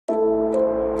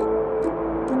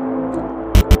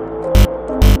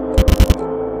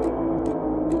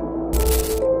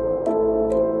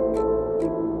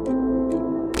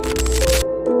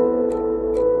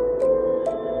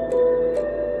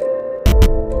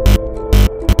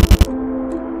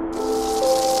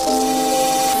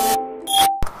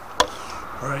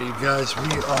Guys, we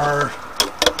are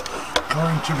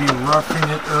going to be roughing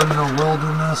it in the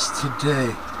wilderness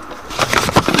today.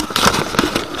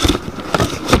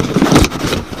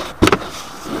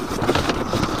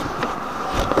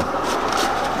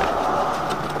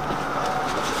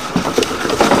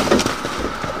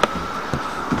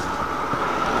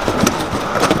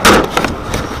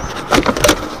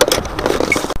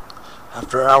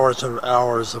 After hours and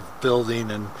hours of building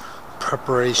and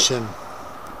preparation,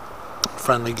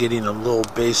 finally getting a little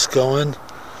base going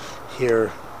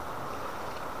here.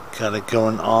 Got it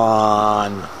going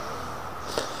on.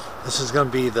 This is going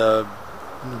to be the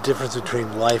difference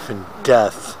between life and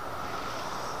death.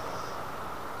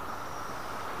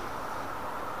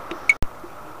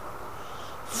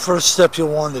 First step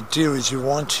you'll want to do is you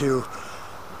want to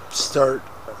start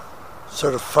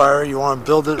a fire. You want to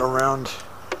build it around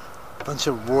a bunch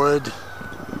of wood.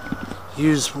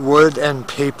 Use wood and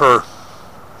paper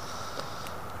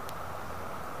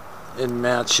in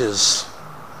matches.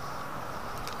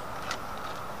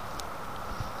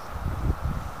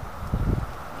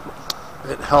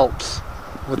 It helps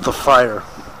with the fire.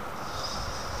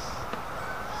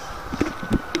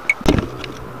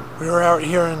 We are out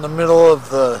here in the middle of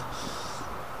the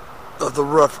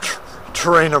rough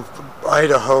terrain of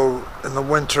Idaho in the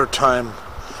winter time.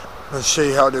 I'm going to show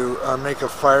you how to make a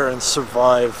fire and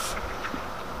survive.